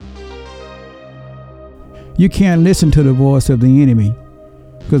You can't listen to the voice of the enemy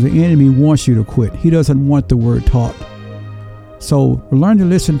because the enemy wants you to quit. He doesn't want the word taught. So learn to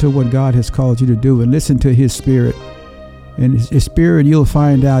listen to what God has called you to do and listen to his spirit. And his spirit, you'll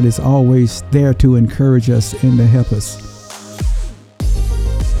find out, is always there to encourage us and to help us.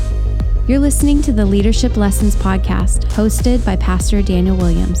 You're listening to the Leadership Lessons podcast, hosted by Pastor Daniel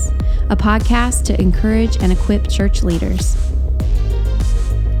Williams, a podcast to encourage and equip church leaders.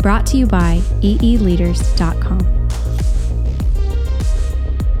 Brought to you by eeleaders.com.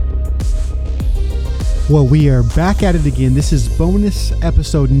 Well, we are back at it again. This is bonus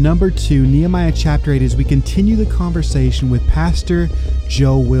episode number 2, Nehemiah chapter 8, as we continue the conversation with Pastor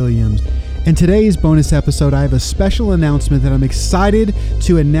Joe Williams. In today's bonus episode, I have a special announcement that I'm excited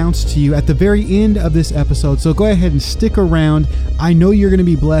to announce to you at the very end of this episode. So go ahead and stick around. I know you're going to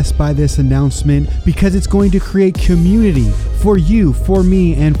be blessed by this announcement because it's going to create community for you, for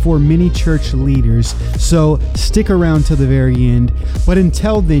me, and for many church leaders. So stick around till the very end. But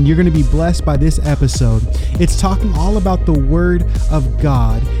until then, you're going to be blessed by this episode. It's talking all about the Word of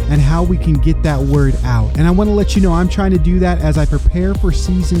God and how we can get that Word out. And I want to let you know I'm trying to do that as I prepare for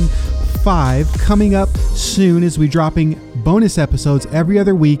season 5 coming up soon, as we're dropping bonus episodes every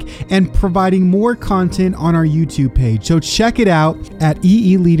other week and providing more content on our YouTube page. So check it out at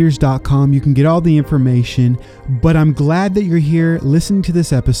eeleaders.com. You can get all the information. But I'm glad that you're here listening to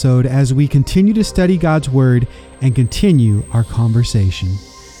this episode as we continue to study God's Word and continue our conversation.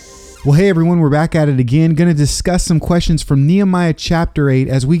 Well, hey everyone, we're back at it again. Going to discuss some questions from Nehemiah chapter 8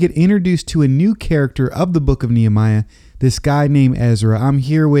 as we get introduced to a new character of the book of Nehemiah, this guy named Ezra. I'm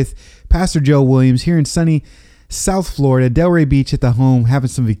here with Pastor Joe Williams here in sunny South Florida, Delray Beach at the home, having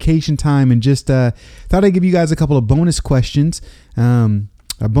some vacation time, and just thought I'd give you guys a couple of bonus questions,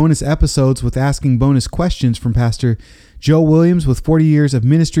 bonus episodes with asking bonus questions from Pastor Joe Williams with 40 years of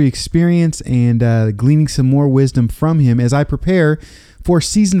ministry experience and gleaning some more wisdom from him as I prepare for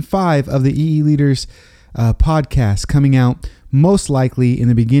season 5 of the EE Leaders podcast coming out most likely in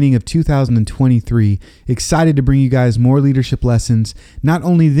the beginning of 2023. Excited to bring you guys more leadership lessons, not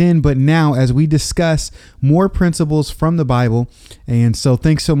only then, but now as we discuss more principles from the Bible. And so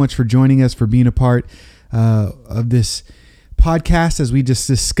thanks so much for joining us, for being a part of this podcast as we just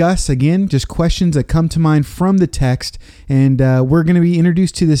discuss, again, just questions that come to mind from the text. And we're going to be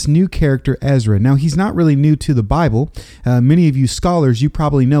introduced to this new character, Ezra. Now, he's not really new to the Bible. Many of you scholars, you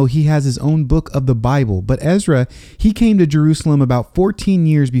probably know he has his own book of the Bible. But Ezra, he came to Jerusalem about 14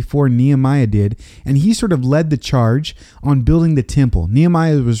 years before Nehemiah did, and he sort of led the charge on building the temple.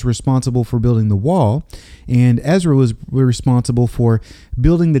 Nehemiah was responsible for building the wall, and Ezra was responsible for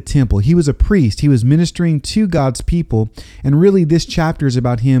building the temple. He was a priest. He was ministering to God's people. And really, this chapter is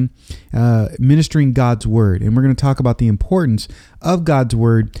about him ministering God's word. And we're going to talk about the importance of God's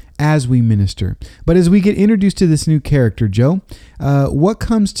word as we minister. But as we get introduced to this new character, Joe, what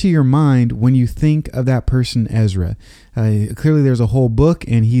comes to your mind when you think of that person, Ezra? Clearly, there's a whole book,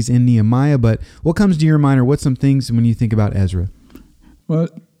 and he's in Nehemiah. But what comes to your mind, or what's some things when you think about Ezra? Well,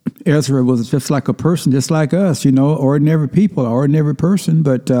 Ezra was just like a person, just like us, ordinary people, ordinary person.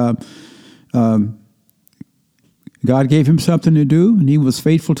 But God gave him something to do, and he was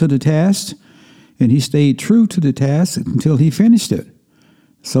faithful to the task, and he stayed true to the task until he finished it.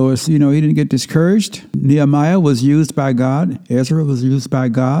 So it's, he didn't get discouraged. Nehemiah was used by God. Ezra was used by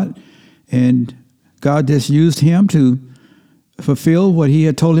God, and God just used him to fulfill what he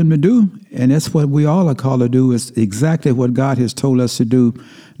had told him to do. And that's what we all are called to do, is exactly what God has told us to do.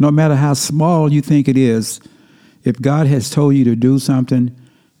 No matter how small you think it is, if God has told you to do something,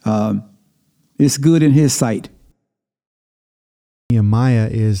 it's good in his sight. Nehemiah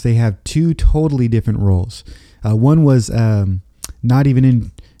is they have two totally different roles. One was not even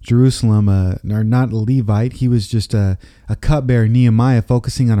in Jerusalem, or not a Levite. He was just a cupbearer, Nehemiah,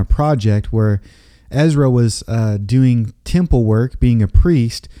 focusing on a project where Ezra was doing temple work, being a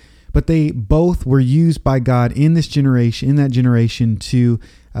priest. But they both were used by God in that generation to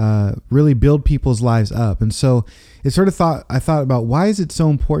really build people's lives up. And so I thought about, why is it so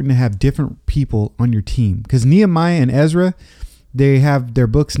important to have different people on your team? Because Nehemiah and Ezra, they have their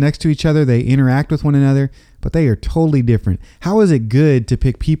books next to each other. They interact with one another, but they are totally different. How is it good to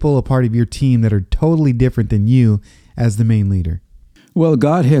pick people a part of your team that are totally different than you as the main leader? Well,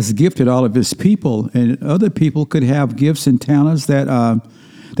 God has gifted all of his people, and other people could have gifts and talents that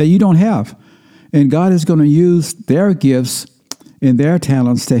you don't have. And God is going to use their gifts and their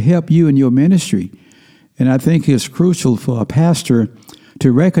talents to help you in your ministry. And I think it's crucial for a pastor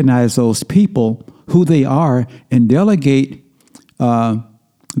to recognize those people, who they are, and delegate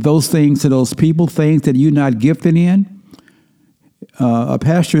those things to those people, things that you're not gifted in. a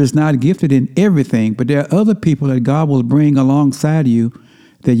pastor is not gifted in everything, but there are other people that God will bring alongside you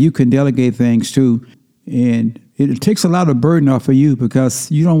that you can delegate things to. And it takes a lot of burden off of you because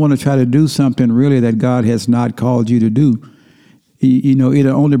you don't want to try to do something really that God has not called you to do.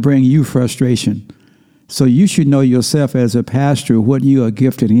 It'll only bring you frustration. So you should know yourself as a pastor what you are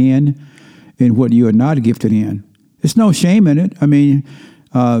gifted in and what you are not gifted in. There's no shame in it. I mean,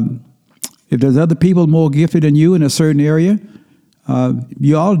 if there's other people more gifted than you in a certain area,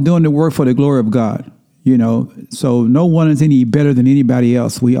 you're all doing the work for the glory of God. So no one is any better than anybody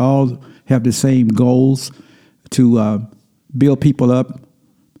else. We all have the same goals to build people up.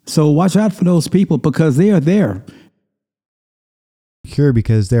 So watch out for those people because they are there. Sure,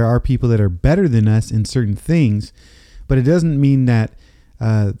 because there are people that are better than us in certain things, but it doesn't mean that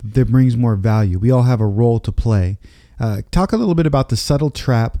that brings more value. We all have a role to play. Talk a little bit about the subtle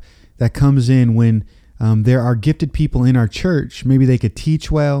trap that comes in when there are gifted people in our church. Maybe they could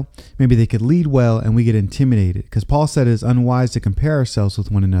teach well, maybe they could lead well, and we get intimidated. Because Paul said it is unwise to compare ourselves with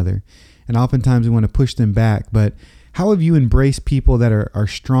one another. And oftentimes we want to push them back. But how have you embraced people that are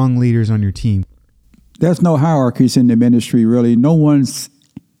strong leaders on your team? There's no hierarchies in the ministry, really. No one's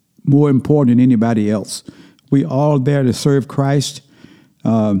more important than anybody else. We all there to serve Christ.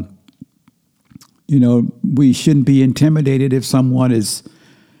 We shouldn't be intimidated if someone is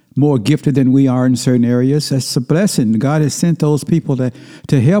more gifted than we are in certain areas. That's a blessing. God has sent those people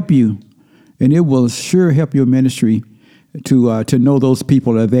to help you, and it will sure help your ministry to know those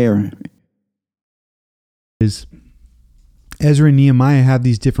people are there. Ezra and Nehemiah have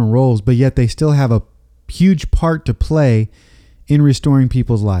these different roles, but yet they still have a huge part to play in restoring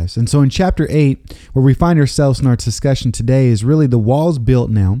people's lives. And so in chapter 8, where we find ourselves in our discussion today, is really the wall's built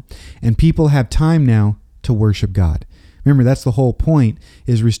now, and people have time now to worship God. Remember, that's the whole point,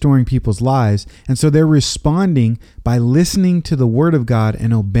 is restoring people's lives. And so they're responding by listening to the word of God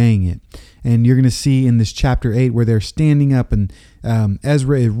and obeying it. And you're going to see in this chapter 8 where they're standing up and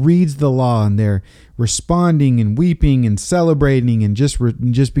Ezra reads the law and they're responding and weeping and celebrating and just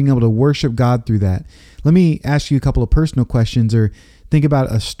being able to worship God through that. Let me ask you a couple of personal questions or think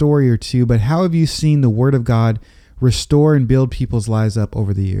about a story or two, but how have you seen the word of God restore and build people's lives up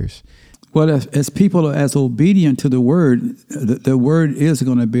over the years? Well, as people are as obedient to the word, the word is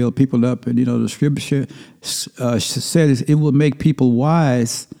going to build people up. And, the scripture says it will make people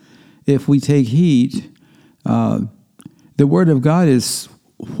wise if we take heed. The word of God is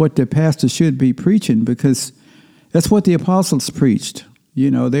what the pastor should be preaching because that's what the apostles preached.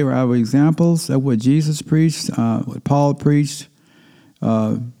 They were our examples of what Jesus preached, what Paul preached.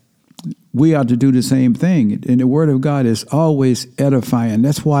 We ought to do the same thing. And the word of God is always edifying.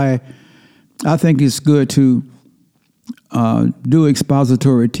 That's why I think it's good to do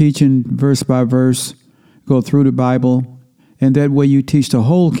expository teaching verse by verse, go through the Bible, and that way you teach the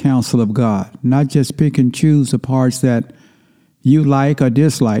whole counsel of God, not just pick and choose the parts that you like or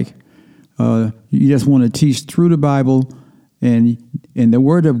dislike. You just want to teach through the Bible, and the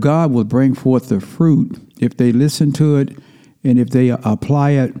Word of God will bring forth the fruit. If they listen to it and if they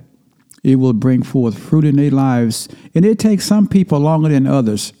apply it, it will bring forth fruit in their lives. And it takes some people longer than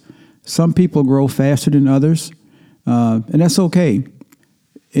others. Some people grow faster than others, and that's okay.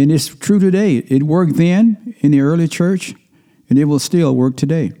 And it's true today. It worked then in the early church, and it will still work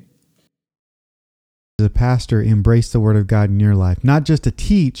today. As a pastor, embrace the word of God in your life, not just to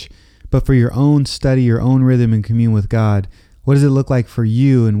teach, but for your own study, your own rhythm and commune with God. What does it look like for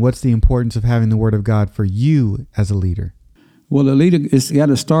you, and what's the importance of having the word of God for you as a leader? Well, the leader, it's got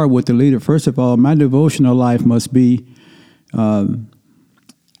to start with the leader. First of all, my devotional life must be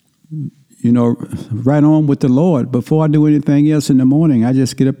right on with the Lord. Before I do anything else in the morning, I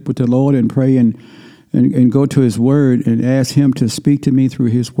just get up with the Lord and pray and go to His Word and ask Him to speak to me through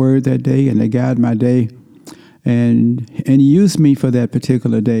His Word that day and to guide my day and use me for that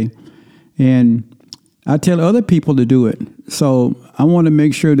particular day. And I tell other people to do it. So I want to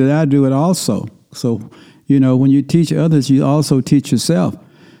make sure that I do it also. So, when you teach others, you also teach yourself.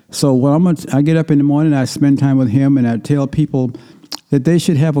 So I get up in the morning, I spend time with Him, and I tell people that they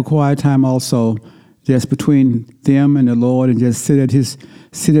should have a quiet time also, just between them and the Lord, and just sit at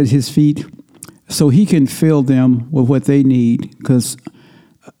His feet, so He can fill them with what they need. Because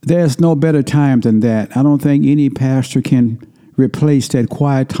there's no better time than that. I don't think any pastor can replace that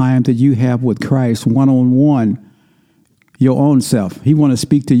quiet time that you have with Christ, one-on-one, your own self. He want to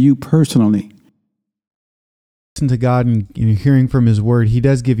speak to you personally. Listen to God and hearing from His Word. He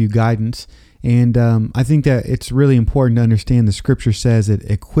does give you guidance. And I think that it's really important to understand the Scripture says it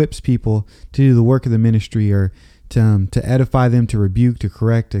equips people to do the work of the ministry or to edify them, to rebuke, to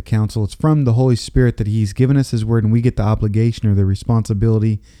correct, to counsel. It's from the Holy Spirit that He's given us His word, and we get the obligation or the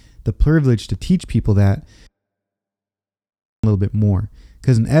responsibility, the privilege to teach people that a little bit more.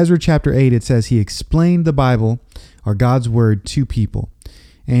 Because in Ezra chapter 8, it says He explained the Bible, or God's word, to people.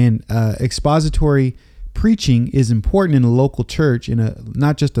 And expository preaching is important in a local church,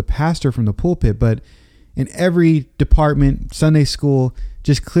 not just a pastor from the pulpit, but in every department, Sunday school,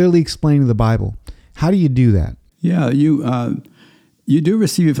 just clearly explaining the Bible. How do you do that? Yeah, you do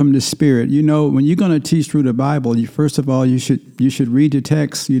receive it from the Spirit. When you're going to teach through the Bible, first of all, you should read the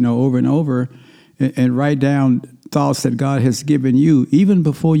text, over and over, and write down thoughts that God has given you. Even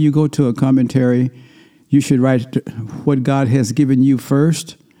before you go to a commentary, you should write what God has given you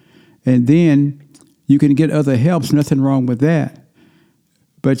first, and then you can get other helps. Nothing wrong with that,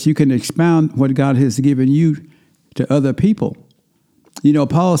 but you can expound what God has given you to other people.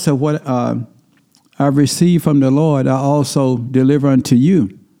 Paul said, "What I've received from the Lord, I also deliver unto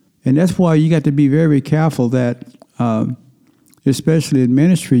you." And that's why you got to be very careful that, especially in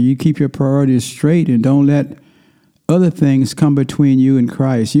ministry, you keep your priorities straight and don't let other things come between you and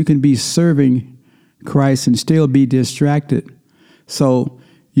Christ. You can be serving Christ and still be distracted. So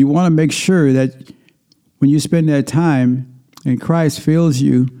you want to make sure that when you spend that time and Christ fills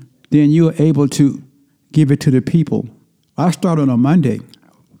you, then you're able to give it to the people. I start on a Monday.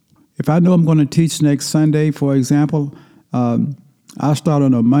 If I know I'm going to teach next Sunday, for example, I'll start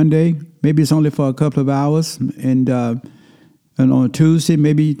on a Monday. Maybe it's only for a couple of hours. And on a Tuesday,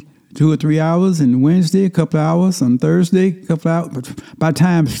 maybe 2 or 3 hours. And Wednesday, a couple of hours. On Thursday, a couple of hours. But by the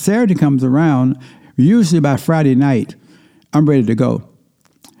time Saturday comes around, usually by Friday night, I'm ready to go.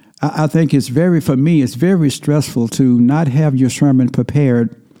 I think for me, it's very stressful to not have your sermon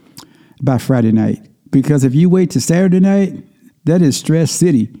prepared by Friday night. Because if you wait till Saturday night, that is stress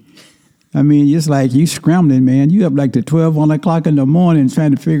city. I mean, it's like you scrambling, man. You up like to 12, 1 o'clock in the morning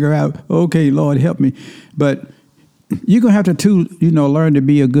trying to figure out, okay, Lord, help me. But you're going to have to, learn to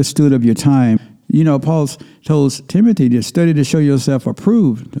be a good steward of your time. Paul told Timothy to study to show yourself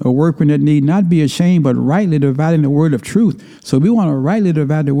approved, a workman that need not be ashamed, but rightly dividing the word of truth. So we want to rightly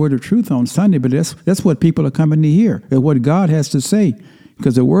divide the word of truth on Sunday, but that's what people are coming to hear, is what God has to say,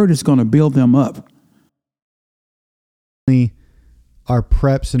 because the word is going to build them up. Our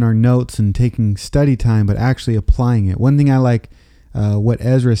preps and our notes and taking study time, but actually applying it. One thing I like what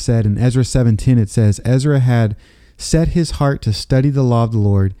Ezra said in Ezra 7:10, it says, Ezra had set his heart to study the law of the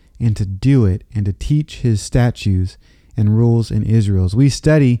Lord and to do it and to teach his statutes and rules in Israel. As we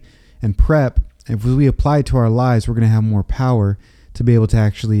study and prep, if we apply it to our lives, we're going to have more power to be able to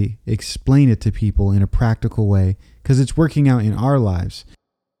actually explain it to people in a practical way because it's working out in our lives.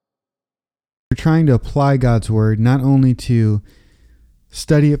 You're trying to apply God's word, not only to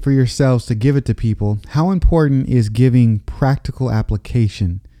study it for yourselves, to give it to people. How important is giving practical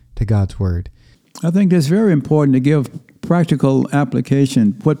application to God's word? I think it's very important to give practical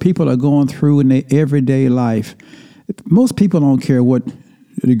application, what people are going through in their everyday life. Most people don't care what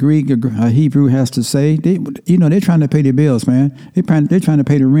the Greek or Hebrew has to say. They're trying to pay their bills, man. They're trying to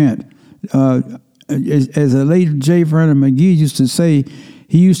pay the rent. As a late J. Vernon McGee used to say,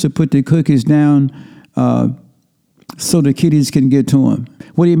 he used to put the cookies down so the kiddies can get to them.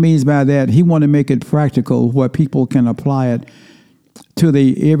 What he means by that, he want to make it practical where people can apply it to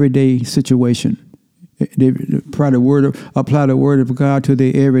the everyday situation. They apply the word of God to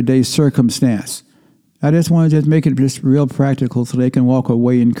their everyday circumstance. I just want to make it just real practical so they can walk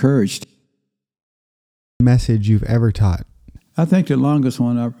away encouraged. Message you've ever taught? I think the longest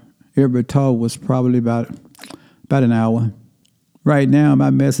one I've ever taught was probably about an hour. Right now,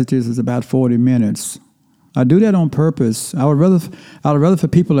 my messages is about 40 minutes. I do that on purpose. I would rather for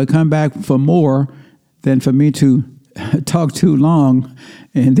people to come back for more than for me to talk too long,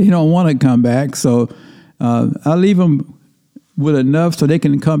 and they don't want to come back. So I leave them with enough so they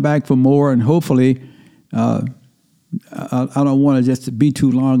can come back for more, and hopefully, I don't want to just be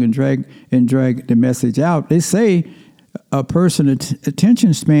too long and drag the message out. They say a person's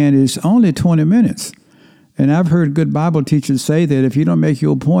attention span is only 20 minutes. And I've heard good Bible teachers say that if you don't make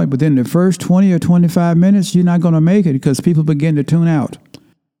your point within the first 20 or 25 minutes, you're not going to make it because people begin to tune out.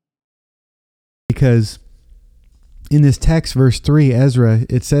 Because in this text, verse 3, Ezra,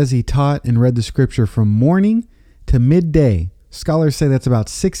 it says he taught and read the scripture from morning to midday. Scholars say that's about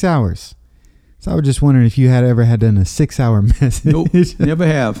 6 hours. So I was just wondering if you had ever had done a 6-hour message. Nope, never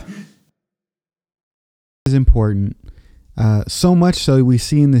have. It's important. So much so we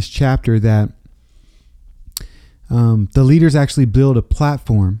see in this chapter that the leaders actually build a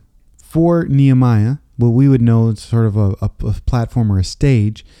platform for Nehemiah, what we would know sort of a platform or a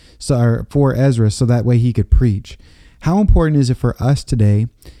stage for Ezra, so that way he could preach. How important is it for us today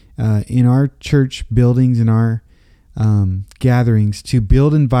in our church buildings, in our gatherings, to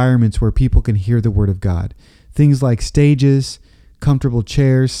build environments where people can hear the Word of God? Things like stages, comfortable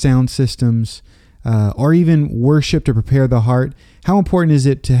chairs, sound systems, or even worship to prepare the heart. How important is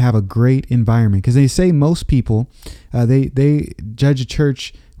it to have a great environment? Because they say most people, they judge a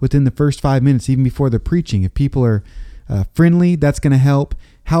church within the first 5 minutes, even before they're preaching. If people are friendly, that's going to help.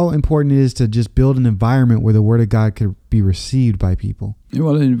 How important it is to just build an environment where the Word of God could be received by people.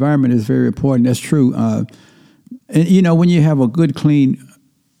 Well, the environment is very important. That's true. And, when you have a good, clean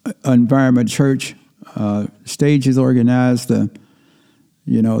environment, church, stage is organized,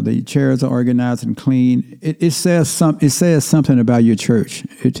 the chairs are organized and clean. It says something about your church.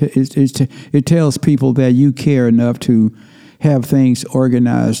 It tells people that you care enough to have things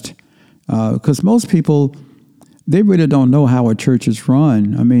organized. Because most people, they really don't know how a church is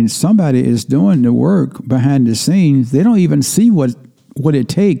run. I mean, somebody is doing the work behind the scenes. They don't even see what it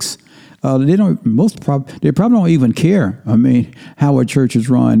takes. They probably don't even care. I mean, how a church is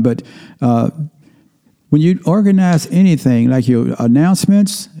run. But when you organize anything like your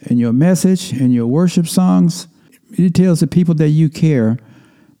announcements and your message and your worship songs, it tells the people that you care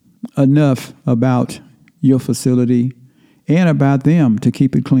enough about your facility and about them to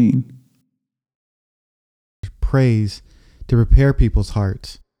keep it clean. Praise to prepare people's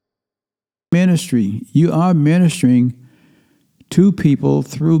hearts. Ministry. You are ministering to people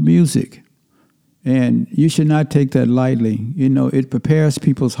through music. And you should not take that lightly. It prepares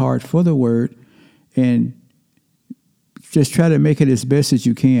people's heart for the Word. And just try to make it as best as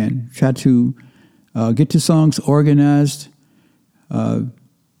you can. Try to get the songs organized.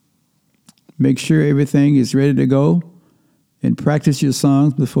 Make sure everything is ready to go. And practice your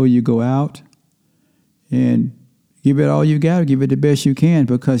songs before you go out. And give it all you got. Give it the best you can,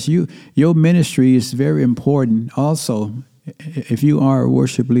 because your ministry is very important also, if you are a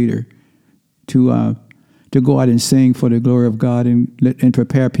worship leader, to go out and sing for the glory of God and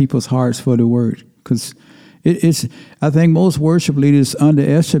prepare people's hearts for the Word. Because I think most worship leaders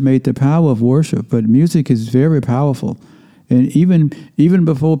underestimate the power of worship, but music is very powerful. And even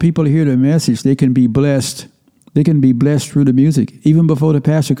before people hear the message, they can be blessed. They can be blessed through the music, even before the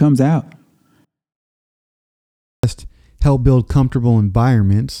pastor comes out. Help build comfortable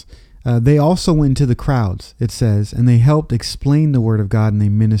environments. They also went into the crowds, it says, and they helped explain the Word of God, and they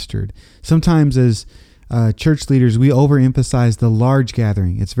ministered. Sometimes as church leaders, we overemphasize the large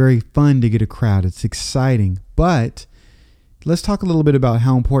gathering. It's very fun to get a crowd. It's exciting. But let's talk a little bit about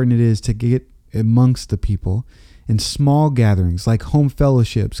how important it is to get amongst the people in small gatherings like home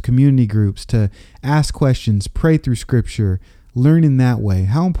fellowships, community groups, to ask questions, pray through Scripture, learn in that way.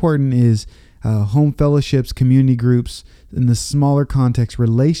 How important is home fellowships, community groups, in the smaller context,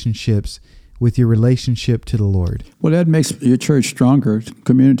 relationships with your relationship to the Lord? Well, that makes your church stronger.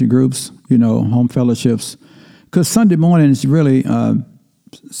 Community groups, home fellowships. Because Sunday mornings really,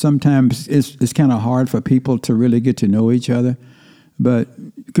 sometimes it's kind of hard for people to really get to know each other. But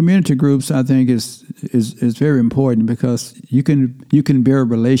community groups, I think, is very important, because you can build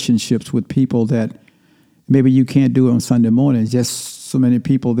relationships with people that maybe you can't do on Sunday mornings. Just so many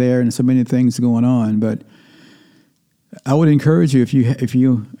people there and so many things going on. But I would encourage you, if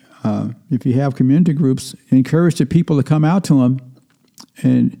you have community groups, encourage the people to come out to them,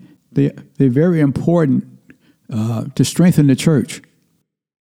 and they're very important to strengthen the church.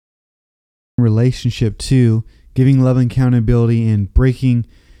 Relationship too, giving love and accountability, and breaking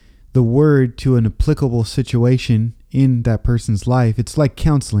the word to an applicable situation in that person's life. It's like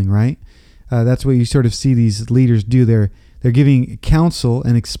counseling, right? That's what you sort of see these leaders do. They're giving counsel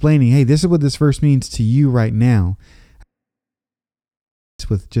and explaining, hey, this is what this verse means to you right now. It's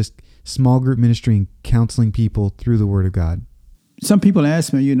with just small group ministry and counseling people through the Word of God. Some people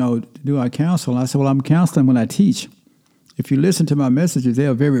ask me, do I counsel? I said, well, I'm counseling when I teach. If you listen to my messages, they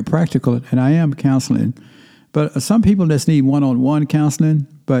are very practical, and I am counseling. But some people just need one-on-one counseling.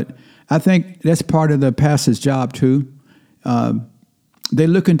 But I think that's part of the pastor's job too. They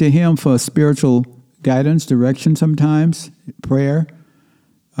look into him for spiritual guidance, direction sometimes, prayer.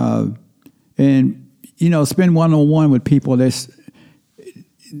 And, spend one-on-one with people.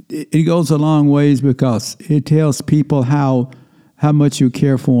 It goes a long ways, because it tells people how much you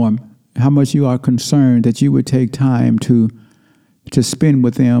care for them, how much you are concerned, that you would take time to spend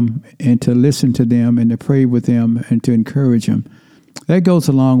with them and to listen to them and to pray with them and to encourage them. That goes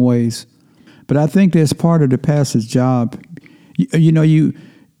a long ways. But I think that's part of the pastor's job.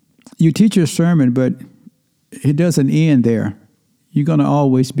 You teach your sermon, but it doesn't end there. you're going to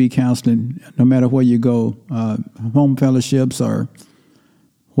always be counseling no matter where you go, home fellowships or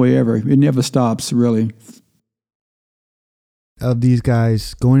wherever. It never stops, really. Of these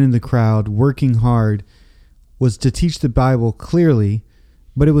guys going in the crowd, working hard, was to teach the Bible clearly,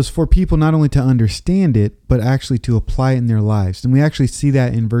 but it was for people not only to understand it, but actually to apply it in their lives. And we actually see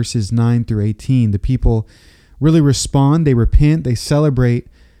that in verses 9 through 18. The people really respond, they repent, they celebrate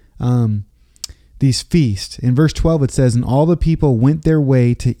these feasts. In verse 12 it says, "And all the people went their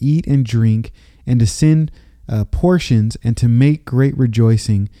way to eat and drink and to send portions and to make great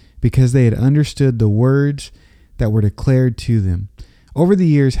rejoicing, because they had understood the words that were declared to them." Over the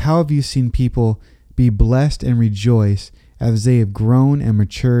years, how have you seen people be blessed and rejoice as they have grown and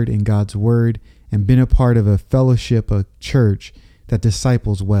matured in God's word and been a part of a fellowship, a church that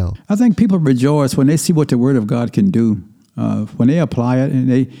disciples well? I think people rejoice when they see what the Word of God can do. When they apply it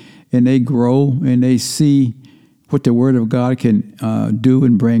and they grow and they see what the Word of God can do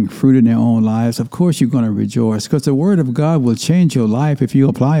and bring fruit in their own lives, of course you're going to rejoice, because the Word of God will change your life if you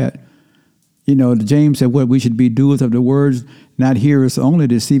apply it. You know, James said, "What we should be doers of the words, not hearers only,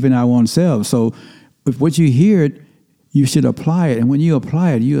 deceiving our own selves." So if what you hear it, you should apply it. And when you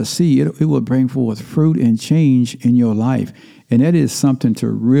apply it, you'll see it will bring forth fruit and change in your life. And that is something to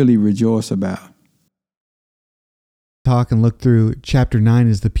really rejoice about. Talk and look through chapter 9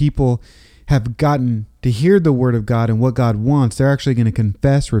 as the people have gotten to hear the word of God and what God wants. They're actually going to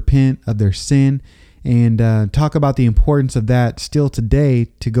confess, repent of their sin, and talk about the importance of that still today,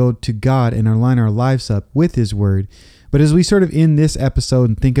 to go to God and align our lives up with His word. But as we sort of end this episode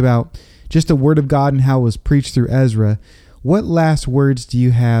and think about just the word of God and how it was preached through Ezra, what last words do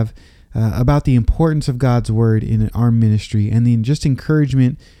you have about the importance of God's word in our ministry, and then just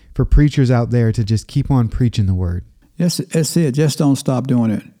encouragement for preachers out there to just keep on preaching the word? Yes, that's it. Just don't stop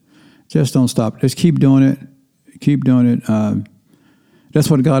doing it. Just don't stop. Just keep doing it. Keep doing it. That's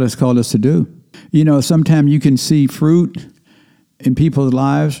what God has called us to do. You know, sometimes you can see fruit in people's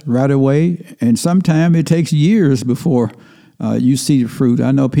lives right away, and sometimes it takes years before you see the fruit.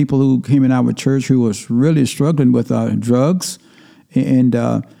 I know people who came in our church who was really struggling with drugs, and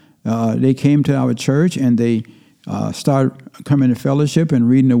they came to our church and they started coming to fellowship and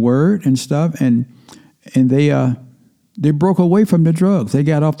reading the word and stuff, and they broke away from the drugs. They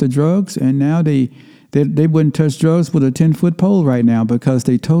got off the drugs, and now they wouldn't touch drugs with a 10-foot pole right now because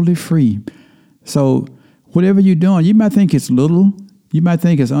they're totally free. So whatever you're doing, you might think it's little, you might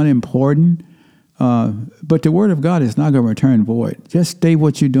think it's unimportant, but the word of God is not going to return void. Just stay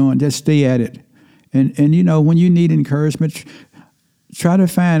what you're doing. Just stay at it. And you know, when you need encouragement, try to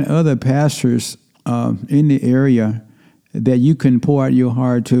find other pastors in the area that you can pour out your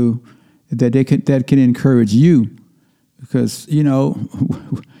heart to, that can encourage you. Because, you know,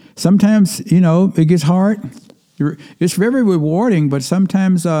 sometimes, you know, it gets hard. It's very rewarding, but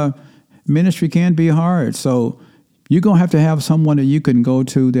sometimes ministry can be hard. So you're going to have someone that you can go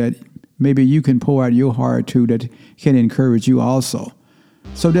to that maybe you can pour out your heart to, that can encourage you also.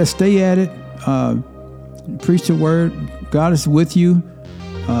 So just stay at it. Preach the word. God is with you.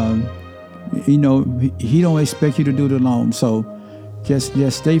 You know, He don't expect you to do it alone. So just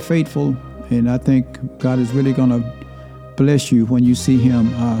stay faithful. And I think God is really going to bless you when you see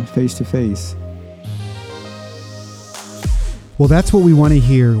Him face to face. Well, that's what we want to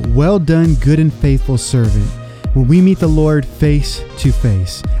hear. Well done, good and faithful servant. When we meet the Lord face to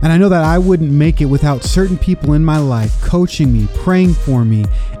face. And I know that I wouldn't make it without certain people in my life coaching me, praying for me,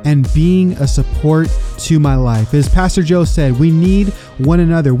 and being a support to my life. As Pastor Joe said, we need one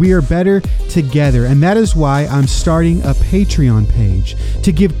another. We are better together. And that is why I'm starting a Patreon page,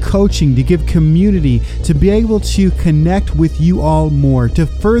 to give coaching, to give community, to be able to connect with you all more, to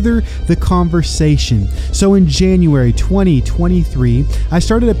further the conversation. So in January 2023, I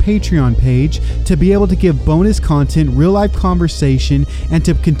started a Patreon page to be able to give bonus content, real life conversation, and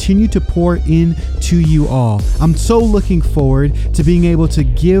to continue to pour in to you all. I'm so looking forward to being able to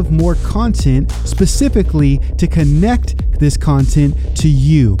give more content, specifically to connect this content to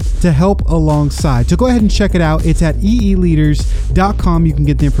you, to help alongside. So go ahead and check it out. It's at eeleaders.com. You can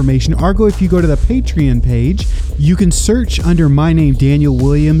get the information. Or if you go to the Patreon page, you can search under my name, Daniel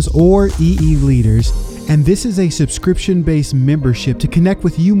Williams, or EE Leaders. And this is a subscription-based membership to connect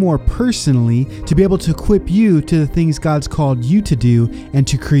with you more personally, to be able to equip you to the things God's called you to do, and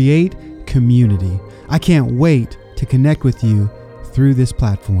to create community. I can't wait to connect with you through this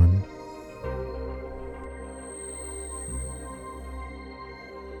platform.